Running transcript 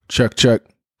Chuck.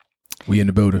 We in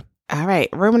the building. All right.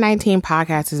 Room 19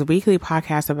 podcast is a weekly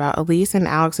podcast about Elysse and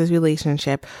Alex's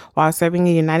relationship while serving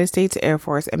in the United States Air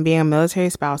Force and being a military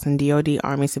spouse and DoD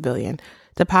Army civilian.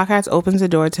 The podcast opens the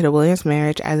door to the Williams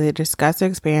marriage as they discuss their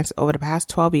experience over the past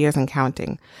 12 years and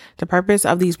counting. The purpose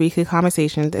of these weekly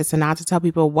conversations is to not to tell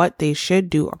people what they should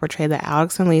do or portray that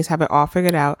Alex and Elysse have it all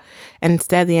figured out. And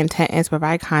instead, the intent is to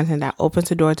provide content that opens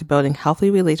the door to building healthy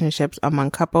relationships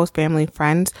among couples, family,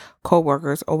 friends,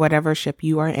 co-workers, or whatever ship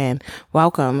you are in.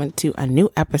 Welcome to a new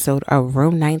episode of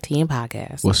Room 19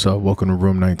 podcast. What's up? Welcome to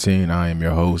Room 19. I am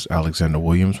your host, Alexander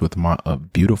Williams, with my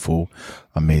beautiful,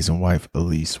 amazing wife,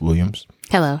 Elysse Williams.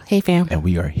 Hello. Hey, fam. And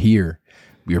we are here.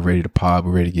 We are ready to pod.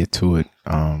 We're ready to get to it.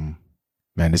 Man,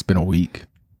 it's been a week.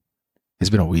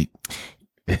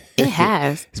 It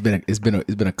has. It's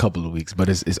been a couple of weeks, but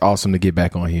it's awesome to get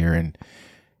back on here and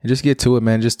just get to it,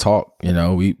 man. Just talk. You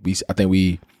know, I think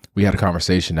we had a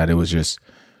conversation that it was just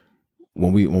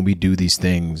when we do these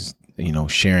things, you know,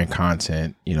 sharing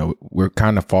content, you know, we're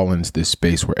kind of falling into this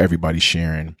space where everybody's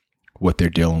sharing what they're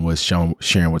dealing with,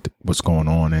 sharing what's going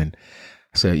on. And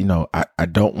I said, you know, I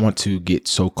don't want to get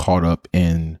so caught up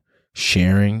in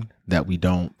sharing that we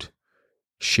don't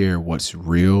share what's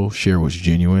real, share what's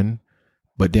genuine.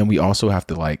 But then we also have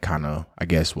to like kind of, I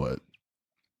guess,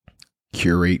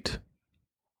 curate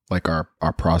like our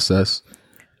process.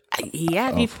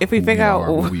 Yeah, if we figure out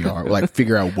who we are, like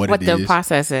figure out what it is. The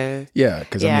process is. Yeah,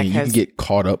 because I mean, you can get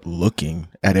caught up looking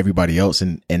at everybody else.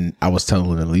 And I was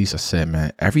telling Elysse, I said,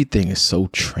 man, everything is so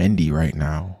trendy right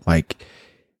now. Like,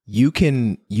 you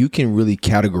can really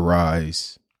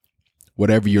categorize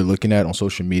whatever you're looking at on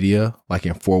social media like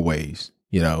in 4 ways.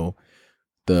 You know,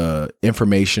 the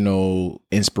informational,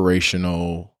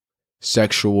 inspirational,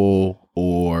 sexual,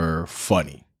 or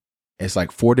funny. It's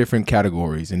like 4 different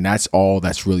categories, and that's all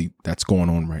that's going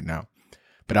on right now.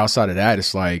 But outside of that,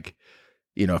 it's like,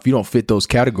 you know, if you don't fit those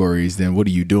categories, then what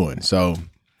are you doing? So,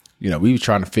 you know, we were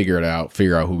trying to figure out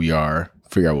who we are,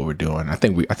 figure out what we're doing. I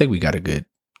think we got a good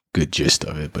gist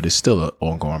of it, but it's still an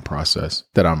ongoing process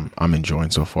that I'm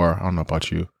enjoying so far. I don't know about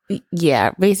you.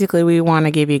 Yeah, basically we want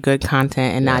to give you good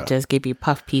content and not just give you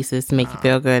puff pieces to make you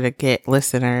feel good to get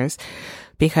listeners.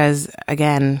 Because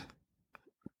again,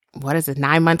 what is it?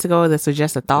 9 months ago, this was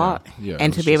just a thought,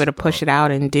 and to be able to push it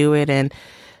out and do it and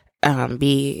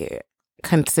be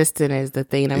consistent is the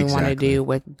thing that we want to do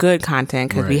with good content,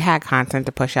 because we had content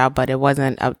to push out, but it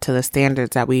wasn't up to the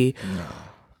standards that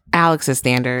Alex's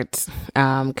standards,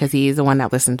 because he's the one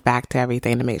that listens back to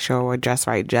everything to make sure we're just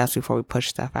right just before we push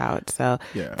stuff out. So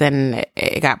then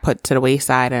it got put to the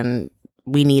wayside, and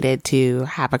we needed to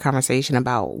have a conversation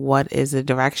about what is the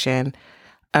direction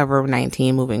of Room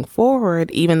 19 moving forward,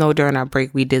 even though during our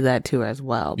break we did that too as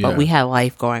well. But we had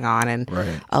life going on, and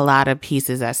a lot of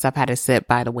pieces that stuff had to sit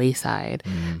by the wayside.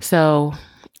 So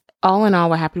all in all,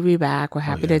 we're happy to be back. We're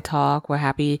happy to talk. We're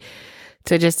happy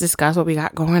to just discuss what we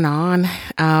got going on.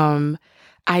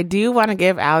 I do want to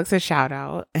give Alex a shout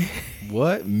out.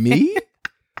 What? Me?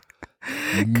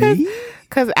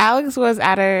 Because Alex was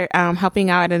at helping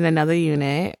out in another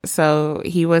unit. So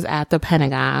he was at the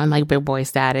Pentagon, like big boy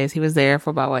status. He was there for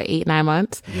about 8-9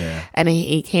 months. Yeah. And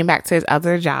he came back to his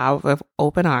other job with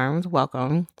open arms,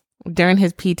 during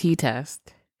his PT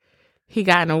test. He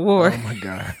got an award. Oh my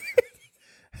God.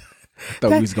 I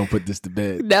thought we was going to put this to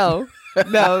bed. No,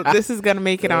 this is gonna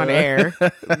make it on air.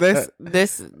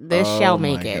 This shall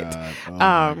make it. Oh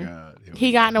my God.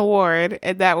 He got an award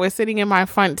that was sitting in my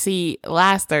front seat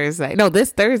last Thursday. No,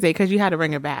 this Thursday, because you had to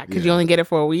bring it back because you only get it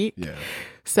for a week. Yeah.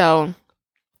 So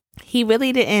he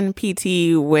really didn't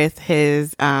PT with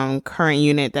his current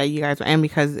unit that you guys were in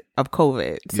because of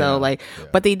COVID. So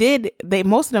but they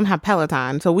most of them have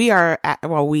Peloton. So we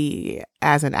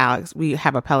as in Alex, we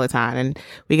have a Peloton and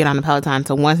we get on the Peloton.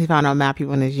 So once he found out mad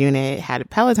people in his unit had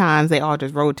Pelotons, they all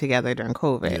just rode together during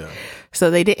COVID. Yeah. So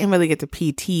they didn't really get to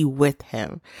PT with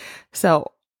him.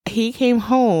 So he came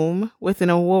home with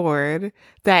an award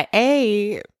that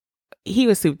he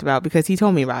was souped about because he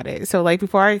told me about it. So like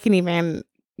before I can even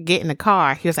get in the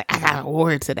car, he was like, I got an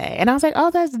award today. And I was like, oh,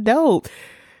 that's dope.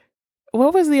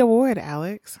 What was the award,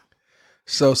 Alex?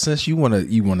 So since you want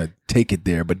to take it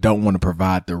there, but don't want to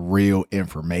provide the real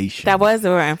information. That was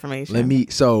the real information.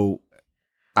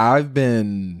 I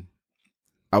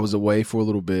was away for a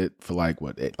little bit for like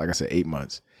I said, 8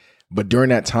 months. But during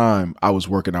that time, I was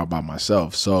working out by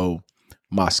myself. So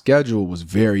my schedule was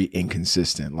very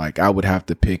inconsistent. Like I would have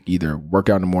to pick either work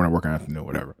out in the morning, work out in the afternoon,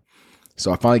 whatever.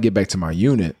 So I finally get back to my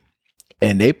unit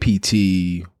and they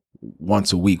PT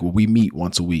once a week. Well, we meet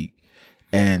once a week.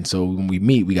 And so when we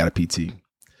meet, we got a PT.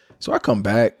 So I come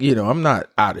back, I'm not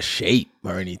out of shape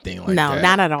or anything like that. No,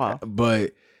 not at all.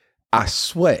 But I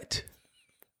sweat.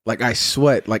 Like I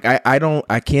sweat. Like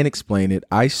I can't explain it.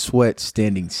 I sweat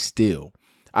standing still.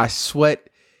 I sweat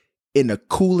in the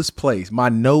coolest place. My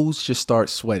nose just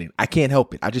starts sweating. I can't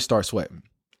help it. I just start sweating.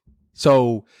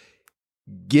 So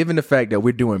given the fact that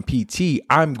we're doing PT,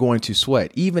 I'm going to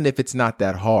sweat, even if it's not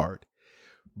that hard.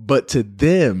 But to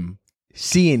them,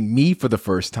 seeing me for the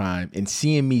first time and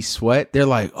seeing me sweat, they're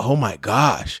like, oh my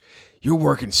gosh, you're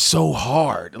working so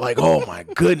hard. Like, oh my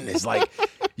goodness, like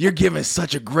you're giving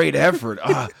such a great effort.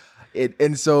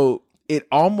 And so it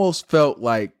almost felt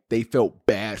like they felt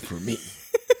bad for me.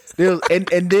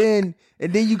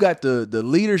 And then you got the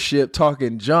leadership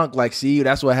talking junk, like, see,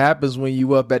 that's what happens when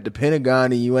you up at the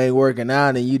Pentagon and you ain't working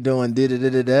out and you doing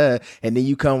da-da-da-da-da, and then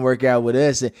you come work out with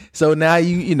us. And so now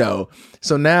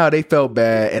so now they felt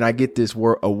bad, and I get this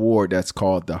award that's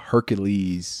called the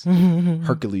Hercules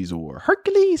Award.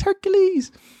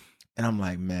 Hercules. And I'm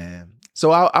like, man.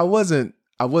 So I wasn't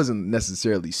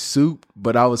necessarily soup,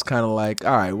 but I was kind of like,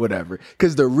 all right, whatever.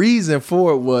 Because the reason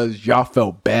for it was y'all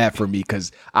felt bad for me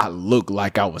because I looked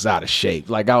like I was out of shape.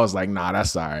 Like I was like, nah,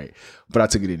 that's all right. But I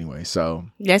took it anyway. So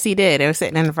yes, he did. It was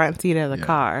sitting in the front seat of the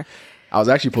car. I was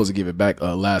actually supposed to give it back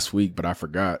last week, but I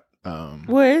forgot.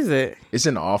 Where is it? It's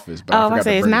in the office. But I forgot to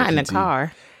say it's not in the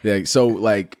car. Yeah. So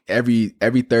like every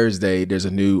Thursday, there's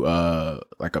a new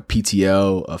like a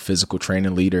PTL, a physical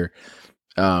training leader,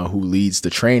 who leads the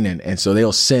training, and so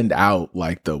they'll send out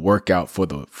like the workout for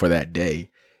that day,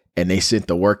 and they sent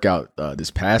the workout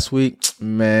this past week.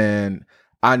 Man,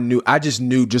 I just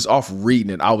knew just off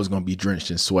reading it I was gonna be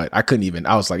drenched in sweat. I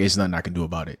was like, there's nothing I can do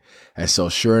about it. And so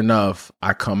sure enough,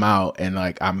 I come out and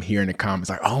like I'm hearing the comments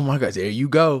like, oh my God, there you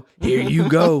go, here you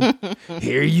go,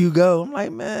 here you go. I'm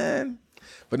like, man,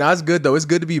 but now it's good though. It's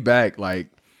good to be back. Like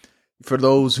for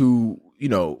those who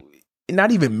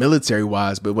not even military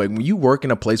wise, but like when you work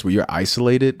in a place where you're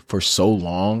isolated for so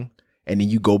long and then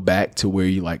you go back to where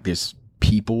you like there's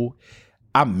people,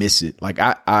 I miss it. Like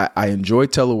I enjoy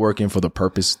teleworking for the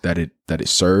purpose that it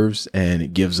serves, and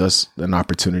it gives us an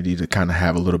opportunity to kind of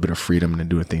have a little bit of freedom and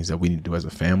doing things that we need to do as a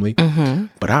family. Mm-hmm.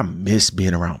 But I miss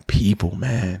being around people,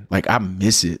 man. Like I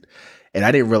miss it. And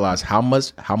I didn't realize how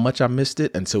much I missed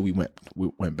it until we went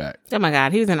back. Oh my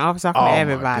God, he was in the office talking to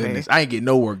everybody. Goodness. I ain't getting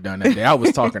no work done that day. I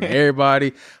was talking to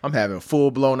everybody. I'm having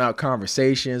full blown out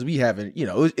conversations. We having,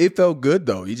 it felt good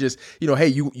though. You just, hey,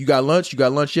 you got lunch? You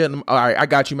got lunch yet? All right, I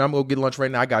got you, man. I'm gonna go get lunch right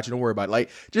now. I got you. Don't worry about it. Like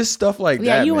just stuff like that.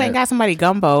 Yeah, you man. ain't got somebody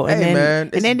gumbo, and hey, then man,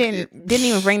 and then didn't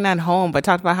even bring none home, but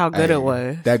talked about how good it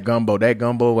was. That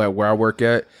gumbo at where I work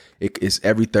at, it's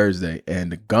every Thursday,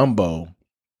 and the gumbo.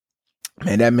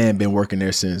 Man, that man been working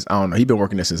there since, I don't know, he been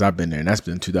working there since I've been there, and that's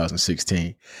been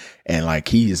 2016. And like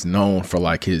he is known for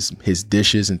like his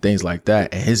dishes and things like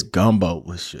that. And his gumbo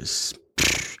was just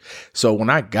so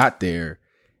when I got there,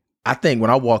 I think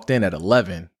when I walked in at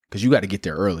 11, because you got to get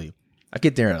there early. I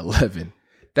get there at 11.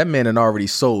 That man had already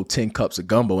sold 10 cups of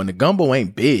gumbo, and the gumbo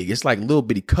ain't big. It's like little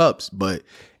bitty cups, but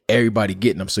everybody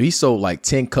getting them. So he sold like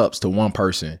 10 cups to one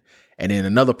person. And then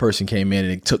another person came in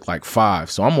and it took like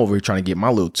 5. So I'm over here trying to get my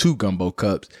little 2 gumbo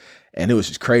cups. And it was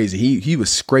just crazy. He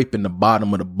was scraping the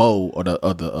bottom of the bowl or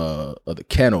the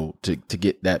kennel to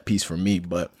get that piece for me.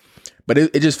 But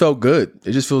it just felt good.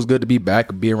 It just feels good to be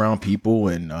back and be around people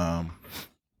and,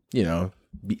 to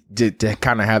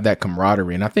kind of have that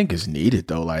camaraderie. And I think it's needed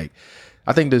though. Like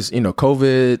I think there's,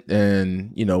 COVID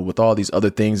and, with all these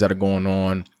other things that are going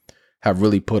on, have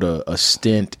really put a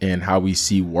stint in how we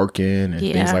see working and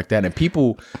things like that. And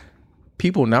people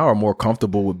now are more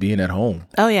comfortable with being at home.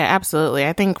 Oh, yeah, absolutely.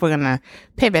 I think we're going to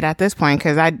pivot at this point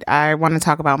because I want to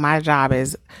talk about my job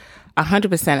is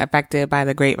 100% affected by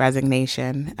the Great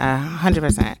Resignation,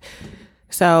 100%.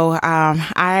 So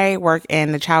I work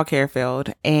in the childcare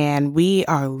field, and we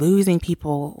are losing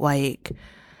people like,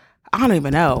 I don't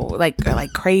even know, like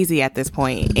crazy at this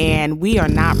point. And we are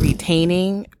not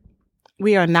retaining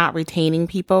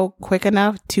people quick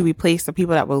enough to replace the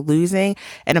people that we're losing.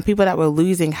 And the people that we're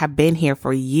losing have been here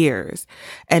for years.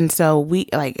 And so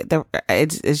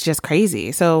it's just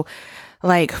crazy. So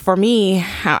like for me,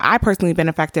 how I personally been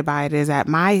affected by it is that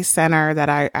my center that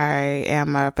I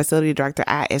am a facility director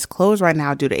at is closed right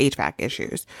now due to HVAC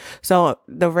issues. So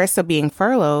the risk of being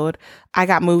furloughed, I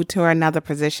got moved to another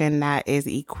position that is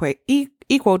equal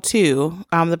to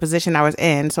the position I was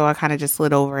in. So I kind of just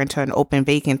slid over into an open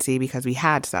vacancy because we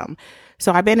had some.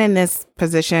 So I've been in this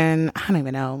position, I don't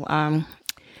even know,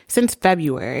 since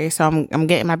February. So I'm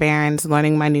getting my bearings,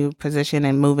 learning my new position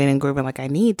and moving and grooving like I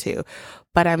need to.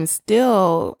 But I'm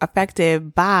still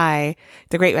affected by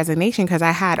the Great Resignation because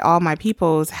I had all my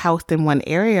people's housed in one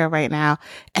area right now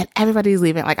and everybody's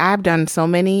leaving. Like I've done so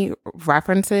many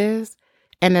references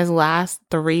in this last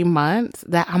 3 months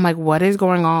that I'm like, what is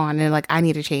going on? And like, I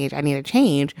need to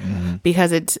change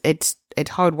because it's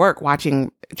hard work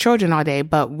watching children all day,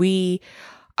 but we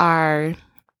are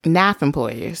NAF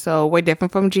employees. So we're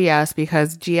different from GS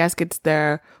because GS gets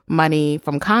their money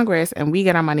from Congress and we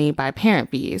get our money by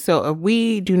parent fees. So if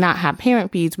we do not have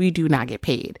parent fees, we do not get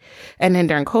paid. And then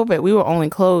during COVID, we were only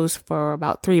closed for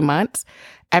about 3 months.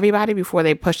 Everybody before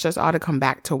they pushed us all to come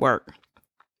back to work.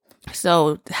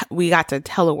 So we got to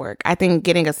telework. I think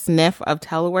getting a sniff of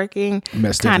teleworking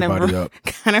messed everybody up.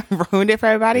 Kind of ruined it for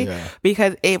everybody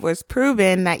because it was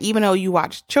proven that even though you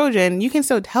watch children, you can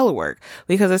still telework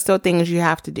because there's still things you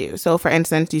have to do. So for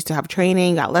instance, you used to have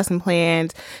training, got lesson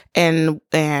plans and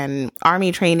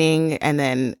army training and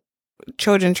then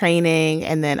children training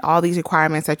and then all these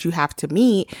requirements that you have to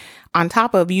meet on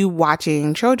top of you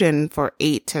watching children for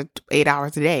 8 to 8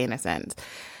 hours a day in a sense.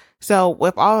 So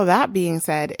with all of that being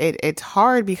said, it's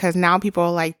hard because now people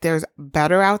are like, there's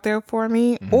better out there for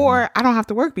me, or I don't have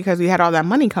to work because we had all that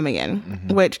money coming in,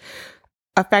 which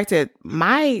affected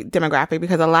my demographic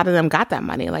because a lot of them got that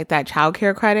money, like that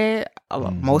childcare credit.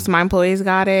 Most of my employees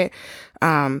got it.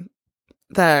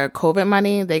 The COVID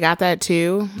money, they got that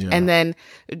too. Yeah. And then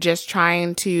just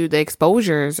the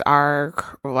exposures are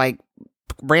like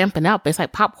ramping up. It's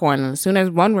like popcorn. And as soon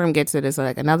as one room gets it, it's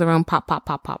like another room pop.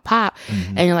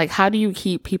 And you're like, how do you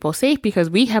keep people safe? Because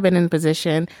we have been in a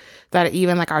position that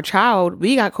even like our child,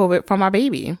 we got COVID from our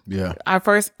baby. Yeah. Our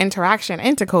first interaction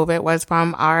into COVID was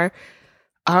from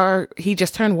he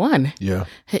just turned 1. Yeah.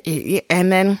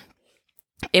 And then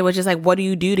it was just like, what do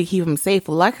you do to keep him safe?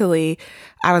 Luckily,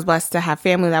 I was blessed to have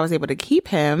family that was able to keep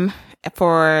him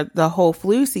for the whole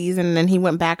flu season. And then he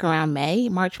went back around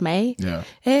March, May. Yeah.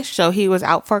 So he was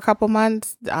out for a couple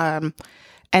months. And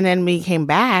then we came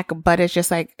back, but it's just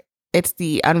like, it's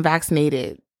the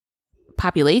unvaccinated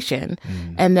population.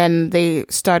 And then they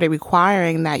started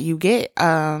requiring that you get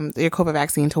your COVID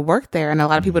vaccine to work there. And a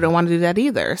lot of people don't want to do that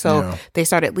either. So they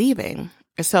started leaving.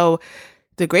 So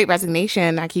the Great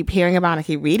Resignation I keep hearing about, I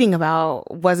keep reading about,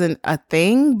 wasn't a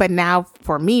thing. But now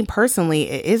for me personally,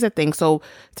 it is a thing. So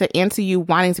to answer you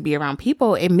wanting to be around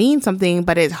people, it means something,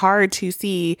 but it's hard to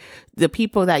see the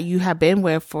people that you have been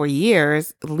with for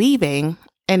years leaving,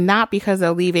 and not because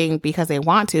they're leaving because they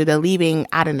want to. They're leaving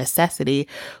out of necessity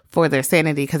for their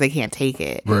sanity because they can't take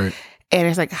it. Right. And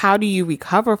it's like, how do you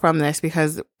recover from this?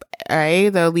 Because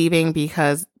they're leaving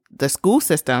because the school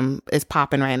system is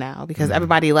popping right now because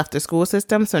everybody left the school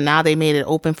system. So now they made it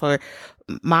open for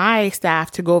my staff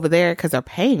to go over there because they're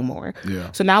paying more.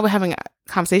 Yeah. So now we're having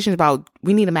conversations about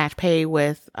we need to match pay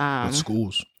with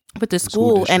schools. With the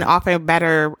school and offer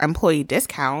better employee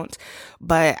discounts.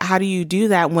 But how do you do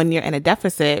that when you're in a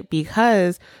deficit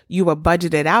because you were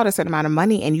budgeted out a certain amount of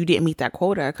money and you didn't meet that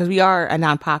quota? Because we are a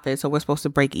nonprofit, so we're supposed to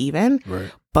break even. Right.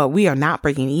 But we are not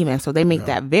breaking even. So they make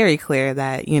that very clear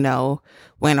that,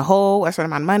 we're in a hole, a certain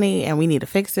amount of money, and we need to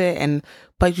fix it.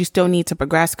 But you still need to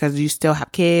progress because you still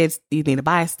have kids. You need to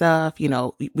buy stuff.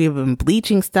 We've been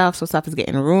bleaching stuff, so stuff is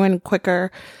getting ruined quicker.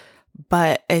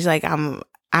 But it's like,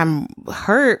 I'm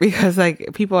hurt because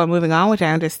like people are moving on, which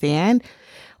I understand,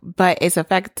 but it's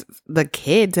affect the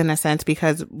kids in a sense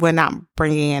because we're not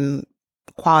bringing in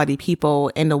quality people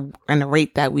in the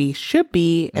rate that we should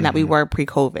be and that we were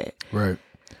pre-COVID. Right.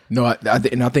 No, I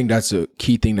think that's a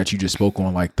key thing that you just spoke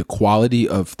on, like the quality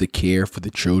of the care for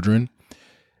the children.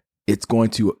 It's going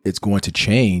to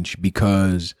change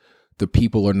because the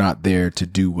people are not there to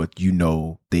do what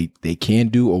they can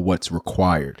do or what's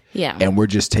required. Yeah. And we're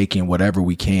just taking whatever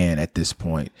we can at this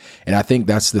point. And I think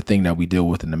that's the thing that we deal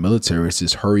with in the military. It's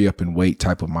this hurry up and wait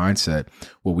type of mindset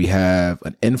where we have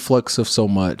an influx of so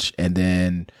much and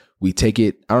then we take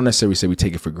it, I don't necessarily say we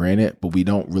take it for granted, but we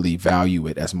don't really value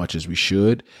it as much as we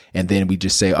should. And then we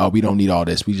just say, oh, we don't need all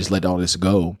this. We just let all this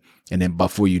go. And then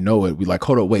before you know it, we like,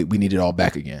 hold on, wait, we need it all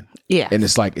back again. Yeah. And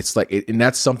it's like, and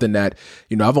that's something that,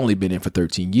 I've only been in for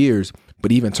 13 years,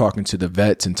 but even talking to the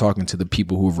vets and talking to the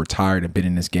people who have retired and been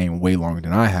in this game way longer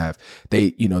than I have,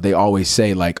 they always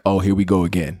say like, oh, here we go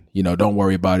again. Don't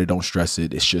worry about it. Don't stress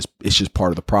it. It's just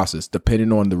part of the process.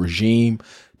 Depending on the regime,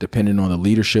 depending on the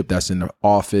leadership that's in the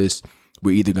office,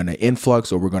 we're either going to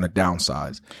influx or we're going to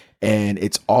downsize. And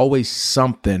it's always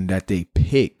something that they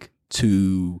pick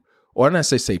to, or not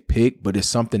say pick, but it's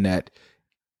something that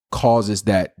causes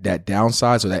that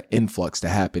downsize or that influx to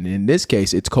happen. And in this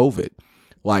case, it's COVID.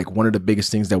 Like one of the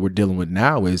biggest things that we're dealing with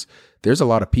now is there's a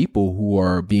lot of people who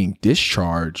are being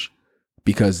discharged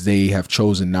because they have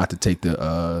chosen not to take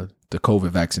the COVID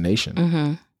vaccination.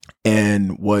 Mm-hmm.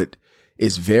 And what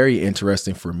is very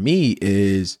interesting for me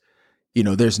is,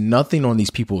 there's nothing on these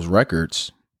people's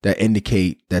records that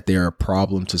indicate that they're a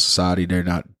problem to society.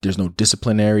 There's no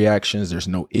disciplinary actions. There's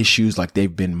no issues. Like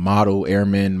they've been model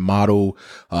airmen, model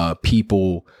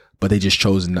people, but they just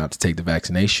chosen not to take the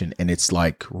vaccination, and it's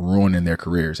like ruining their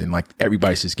careers. And like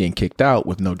everybody's just getting kicked out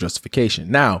with no justification.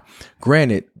 Now,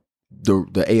 granted,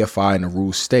 the AFI and the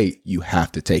rules state you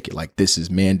have to take it. Like this is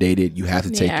mandated. You have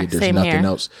to take it. There's nothing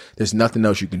else. There's nothing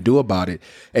else you can do about it.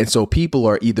 And so people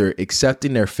are either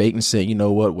accepting their fate and saying, you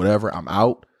know what, whatever, I'm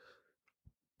out.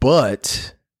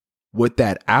 But with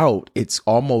that out, it's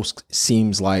almost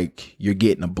seems like you're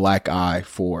getting a black eye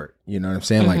for it. You know what I'm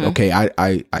saying? Like, okay,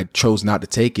 I chose not to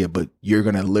take it, but you're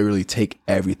going to literally take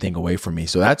everything away from me.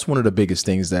 So that's one of the biggest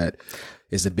things that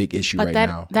is a big issue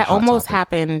now. That almost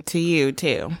happened to you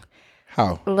too.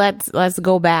 How? Let's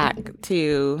go back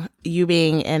to you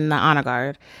being in the honor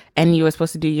guard, and you were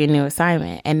supposed to do your new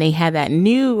assignment, and they had that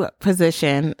new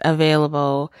position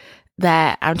available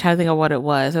that I'm trying to think of what it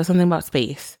was. It was something about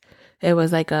space. It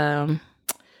was like but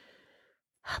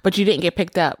you didn't get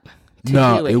picked up.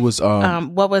 No, it was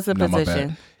what was the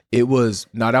position? It was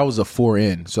that was a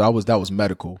 4N, so that was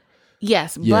medical.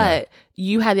 Yes, yeah. But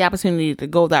you had the opportunity to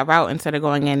go that route instead of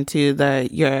going into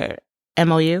your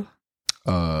MOU.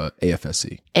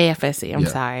 AFSC. I'm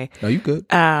sorry. No, you good.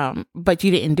 But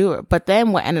you didn't do it. But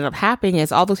then what ended up happening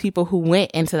is all those people who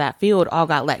went into that field all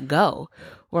got let go.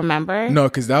 Remember? No,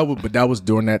 because that was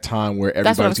during that time where everybody.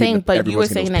 That's what I'm saying. But you were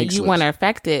saying that you weren't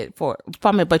affected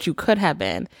from it, but you could have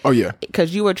been. Oh yeah,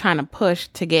 because you were trying to push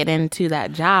to get into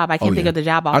that job. I can't think of the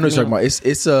job. I know what you're talking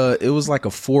about. It was like a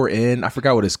 4N. I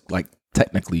forgot what it's like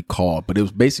technically called, but it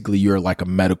was basically you're like a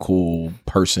medical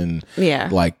person. Yeah.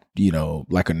 Like, you know,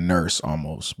 like a nurse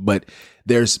almost. But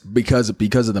there's because of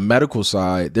the medical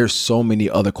side, there's so many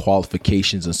other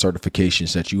qualifications and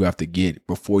certifications that you have to get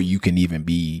before you can even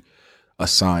be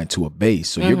assigned to a base.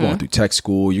 So you're going through tech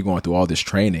school, you're going through all this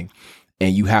training,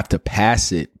 and you have to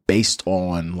pass it based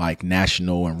on like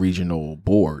national and regional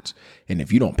boards. And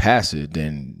if you don't pass it,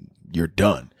 then you're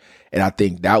done. And I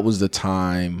think that was the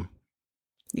time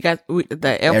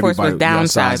the Air Force was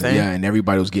downsizing. Yeah, and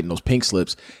everybody was getting those pink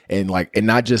slips, and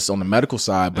not just on the medical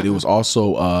side, but it was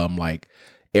also like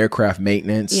aircraft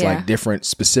maintenance, like different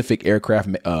specific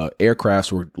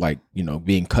aircrafts were like, you know,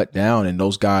 being cut down, and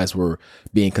those guys were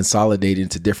being consolidated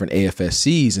into different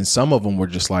AFSCs, and some of them were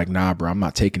just like, nah, bro, I'm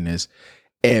not taking this.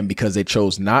 And because they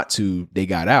chose not to, they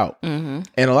got out. And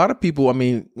a lot of people, I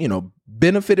mean, you know,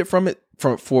 benefited from it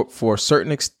for a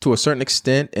certain to a certain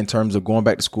extent in terms of going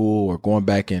back to school or going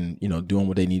back and, you know, doing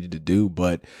what they needed to do.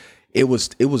 But it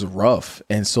was rough.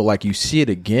 And so like you see it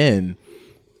again,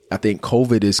 I think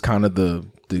COVID is kind of the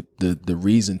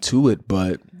reason to it.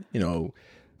 But, you know,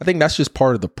 I think that's just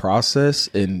part of the process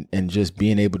and just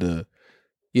being able to,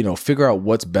 you know, figure out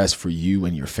what's best for you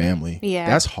and your family. Yeah.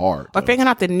 That's hard. Or figuring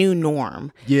out the new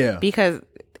norm. Yeah. Because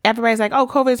everybody's like, oh,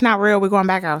 COVID's not real, we're going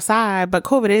back outside, but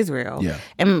COVID is real. Yeah.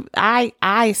 And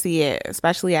I see it,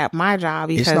 especially at my job,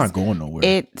 because it's not going nowhere.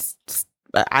 It's,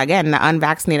 again, the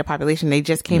unvaccinated population, they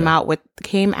just came out with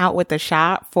the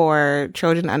shot for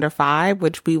children under 5,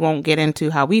 which we won't get into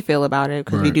how we feel about it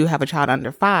because we do have a child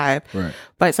under 5. Right.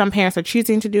 But some parents are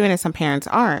choosing to do it and some parents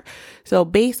aren't. So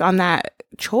based on that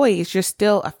choice, you're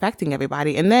still affecting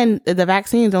everybody. And then the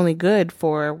vaccine is only good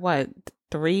for what?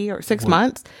 3 or 6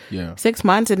 months. Yeah. 6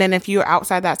 months. And then if you're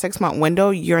outside that 6-month window,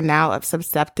 you're now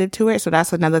susceptible to it. So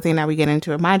that's another thing that we get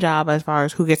into in my job as far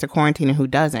as who gets to quarantine and who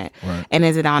doesn't. Right. And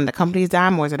is it on the company's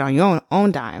dime or is it on your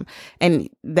own dime? And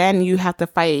then you have to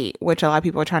fight, which a lot of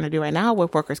people are trying to do right now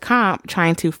with workers' comp,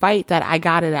 trying to fight that I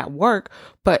got it at work.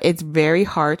 But it's very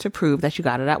hard to prove that you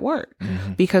got it at work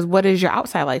because what does your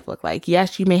outside life look like?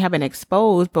 Yes, you may have been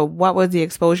exposed, but what was the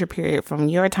exposure period from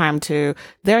your time to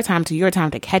their time to your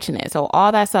time to catching it? So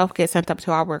all that stuff gets sent up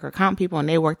to our worker comp people and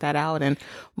they work that out and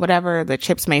whatever the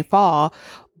chips may fall.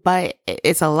 But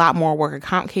it's a lot more worker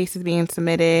comp cases being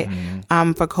submitted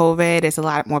for COVID. It's a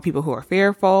lot more people who are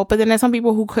fearful. But then there's some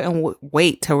people who couldn't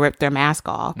wait to rip their mask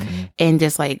off and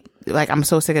just like, I'm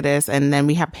so sick of this. And then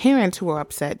we have parents who are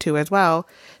upset too as well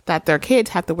that their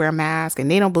kids have to wear a mask and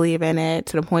they don't believe in it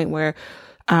to the point where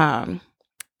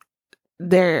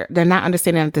they're not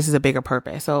understanding that this is a bigger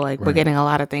purpose. So like we're getting a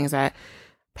lot of things that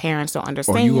parents don't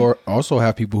understand. Or you also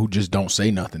have people who just don't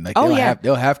say nothing. Like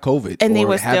they'll have COVID and they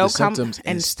will still come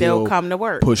and still come to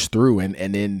work, push through, and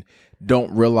then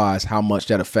don't realize how much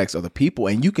that affects other people.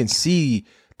 And you can see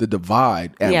the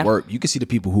divide at work. You can see the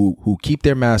people who keep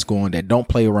their mask on, that don't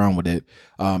play around with it,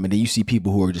 and then you see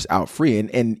people who are just out free.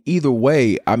 And either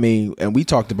way, I mean, and we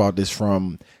talked about this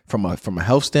from a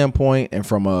health standpoint and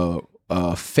from a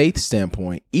faith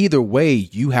standpoint, either way,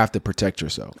 you have to protect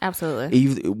yourself.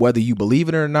 Absolutely. Whether you believe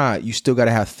it or not, you still got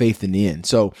to have faith in the end.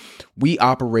 So we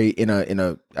operate in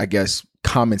a I guess,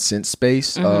 common sense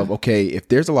space of, okay, if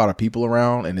there's a lot of people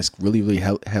around and it's really, really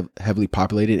heavily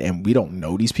populated and we don't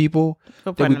know these people,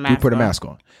 then we put a mask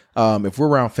on. If we're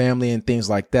around family and things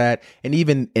like that,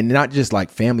 and not just like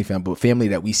family, but family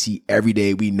that we see every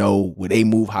day, we know where they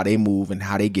move, how they move, and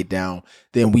how they get down,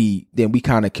 then we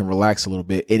kind of can relax a little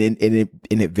bit, and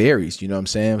it varies. You know what I'm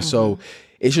saying? So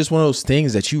it's just one of those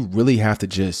things that you really have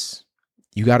to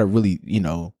you got to really,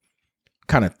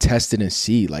 kind of test it and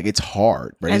see. Like, it's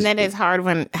hard, right? And then it's hard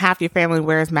when half your family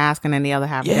wears masks and then the other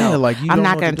half don't. Like, I'm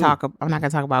not going to talk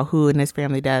about who in this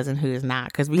family does and who is not,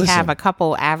 because we have a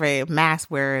couple avid mask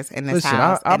wearers in this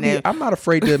house. I'm not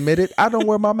afraid to admit it. I don't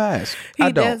wear my mask.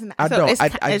 I don't.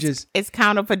 It's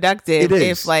counterproductive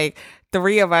if like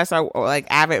 3 of us are like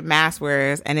avid mask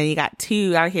wearers, and then you got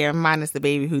 2 out here, minus the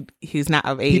baby who's not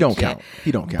of age. He don't count.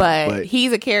 But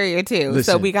he's a carrier too.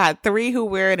 Listen, so we got 3 who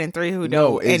wear it and 3 who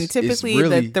don't. And typically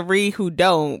really, the 3 who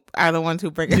don't are the ones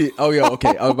who bring it. Oh yeah,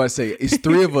 okay. I was about to say it's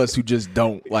 3 of us who just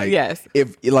don't. Like, yes.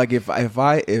 If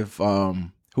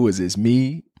who is this?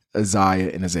 Me,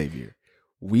 Isaiah, and Xavier.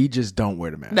 We just don't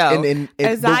wear the mask. No, and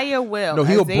Isaiah will. No,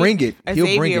 he'll bring it.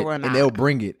 Xavier bring it, will not. And they'll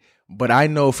bring it. But I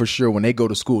know for sure when they go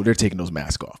to school, they're taking those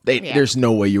masks off. There's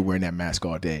no way you're wearing that mask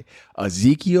all day.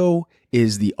 Ezekiel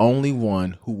is the only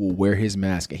one who will wear his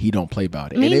mask, and he don't play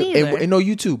about it. And no,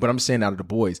 you too. But I'm saying out of the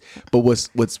boys. But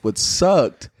what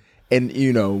sucked, and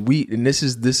this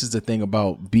is the thing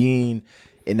about being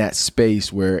in that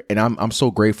space where, and I'm so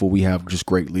grateful we have just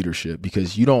great leadership,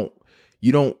 because you don't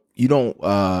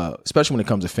especially when it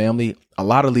comes to family, a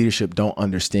lot of leadership don't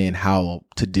understand how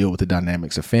to deal with the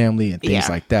dynamics of family and things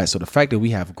like that. So the fact that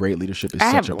we have great leadership is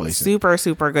such a blessing. Super,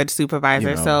 super good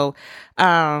supervisor. So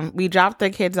we dropped the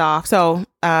kids off. So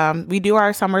we do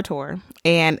our summer tour.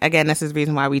 And again, this is the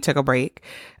reason why we took a break,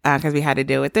 because we had to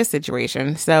deal with this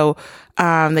situation. So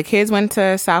the kids went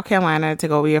to South Carolina to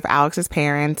go be with Alex's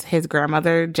parents. His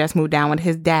grandmother just moved down with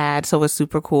his dad, so it was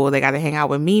super cool. They got to hang out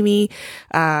with Mimi,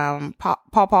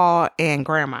 Paw, and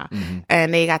Grandma.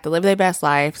 And they got to live their best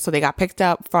life. So they got picked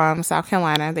up from South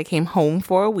Carolina. They came home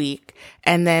for a week.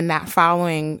 And then that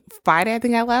following Friday, I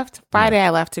think I left. I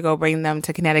left to go bring them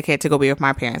to Connecticut to go be with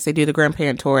my parents. They do the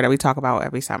grandparent tour that we talk about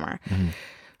every summer.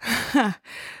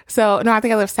 So, no, I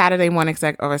think I left Saturday morning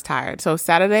because I was tired. So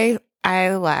Saturday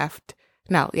I left.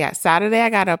 Saturday I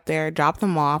got up there, dropped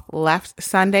them off, left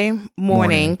Sunday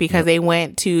morning because they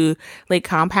went to Lake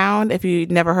Compound. If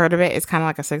you've never heard of it, it's kind of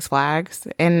like a Six Flags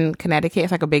in Connecticut.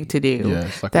 It's like a big to-do. Yeah,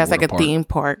 it's like that's like a theme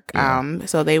park. Yeah.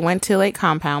 So they went to Lake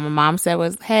Compound. My mom said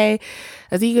hey,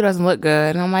 Ezekiel doesn't look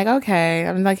good. And I'm like, okay.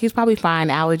 I'm like, he's probably fine.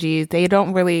 Allergies. They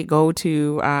don't really go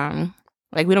to,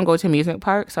 we don't go to amusement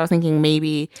parks. So I was thinking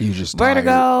maybe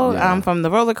vertigo from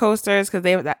the roller coasters, because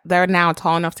they're now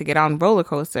tall enough to get on roller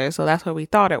coasters. So that's what we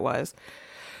thought it was.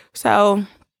 So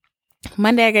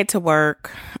Monday I get to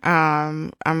work. I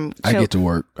get to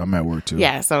work. I'm at work too.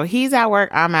 Yeah. So he's at work.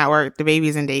 I'm at work. The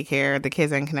baby's in daycare. The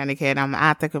kids are in Connecticut. I'm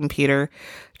at the computer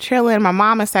chilling. My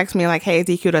mom has texted me like, hey,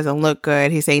 Ezekiel doesn't look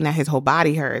good. He's saying that his whole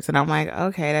body hurts. And I'm like,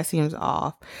 okay, that seems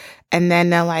off. And then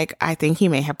they're like, I think he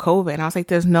may have COVID. And I was like,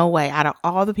 there's no way. Out of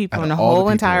all the people in the whole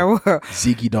entire world,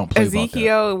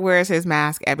 Ezekiel wears his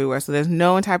mask everywhere. So there's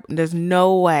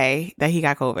no way that he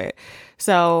got COVID.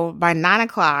 So by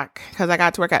 9:00, because I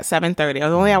got to work at 7:30, I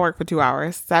was only at work for 2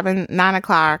 hours.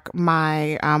 9:00,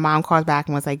 my mom calls back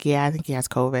and was like, yeah, I think he has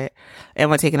COVID. And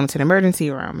we're taking him to the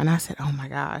emergency room. And I said, oh my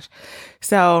gosh.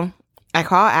 So I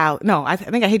call out. No, I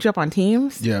think I hit you up on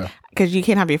Teams. Yeah. Because you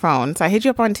can't have your phone. So I hit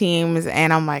you up on Teams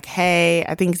and I'm like, hey,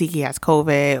 I think Zeke has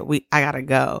COVID. I gotta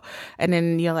go. And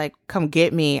then you're like, come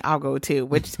get me. I'll go too.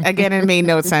 Which again, it made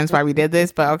no sense why we did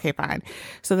this, but okay, fine.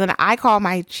 So then I call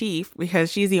my chief because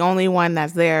she's the only one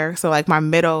that's there. So like my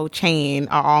middle chain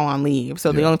are all on leave.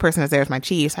 So the only person that's there is my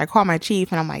chief. So I call my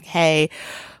chief and I'm like, hey,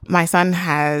 my son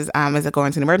is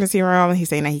going to the emergency room. He's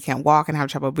saying that he can't walk and have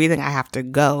trouble breathing. I have to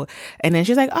go. And then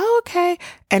she's like, oh, okay.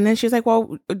 And then she's like,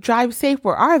 well, drive safe.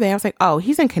 Where are they? I was like, oh,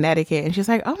 he's in Connecticut. And she's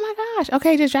like, oh my gosh.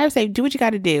 Okay, just drive safe. Do what you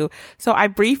got to do. So I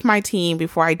briefed my team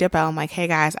before I dip out. I'm like, hey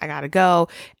guys, I got to go.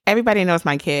 Everybody knows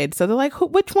my kid. So they're like,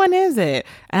 which one is it?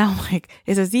 And I'm like,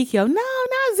 it's Ezekiel. No,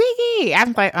 not Zeke.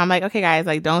 I'm like, okay guys,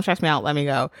 like don't stress me out. Let me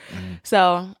go.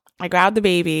 So I grab the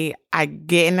baby, I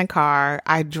get in the car,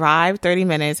 I drive 30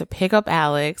 minutes, pick up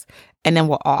Alex, and then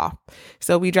we're off.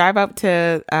 So we drive up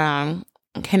to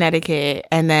Connecticut,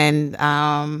 and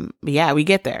then, we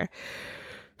get there.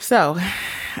 So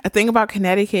a thing about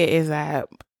Connecticut is that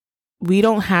we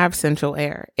don't have central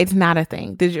air. It's not a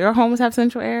thing. Did your homes have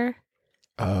central air?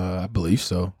 I believe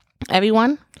so.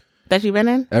 Everyone that you've been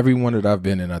in? Everyone that I've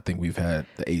been in, I think we've had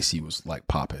the AC was like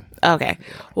popping. Okay.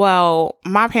 Well,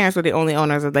 my parents were the only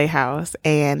owners of their house,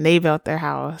 and they built their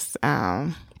house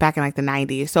back in like the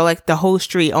 90s. So like the whole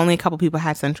street, only a couple people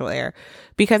had central air,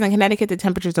 because in Connecticut the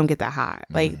temperatures don't get that hot.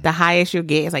 Like the highest you'll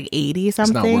get is like 80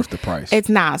 something. It's not worth the price. It's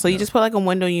not. So you just put like a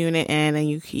window unit in, and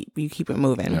you keep it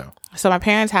moving. Yeah. So my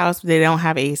parents' house, they don't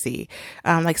have AC,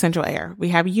 like central air. We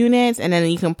have units, and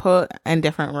then you can put in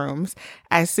different rooms.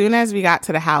 As soon as we got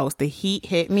to the house, the heat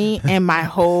hit me, and my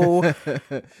whole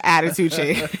attitude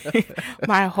changed.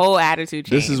 My whole attitude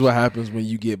changed. This is what happens when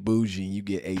you get bougie and you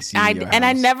get AC. In your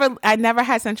house. I never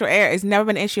had central air. It's never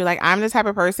been an issue. Like, I'm the type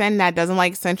of person that doesn't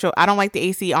like central. I don't like the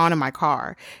AC on in my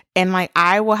car. And like,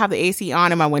 I will have the AC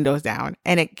on and my windows down,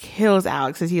 and it kills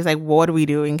Alex because he's like, what are we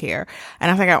doing here?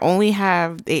 And I was like, I only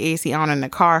have the AC on in the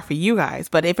car for you guys.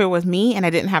 But if it was me and I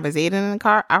didn't have a Zayden in the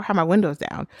car, I would have my windows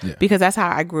down because that's how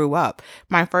I grew up.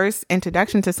 My first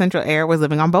introduction to central air was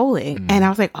living on Bowling. And I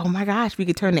was like, oh my gosh, we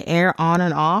could turn the air on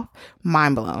and off.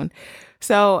 Mind blown.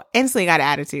 So instantly got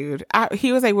attitude.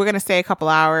 He was like, we're going to stay a couple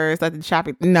hours, let the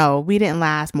shopping. No, we didn't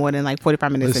last more than like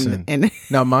 45 minutes. Listen,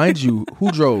 now, mind you,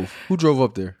 who drove? Who drove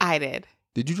up there? I did.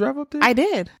 Did you drive up there? I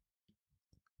did.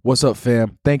 What's up,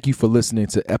 fam? Thank you for listening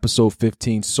to episode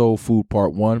 15, Soul Food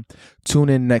Part 1. Tune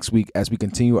in next week as we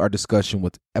continue our discussion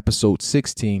with episode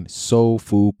 16, Soul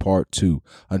Food Part 2.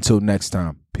 Until next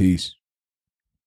time, peace.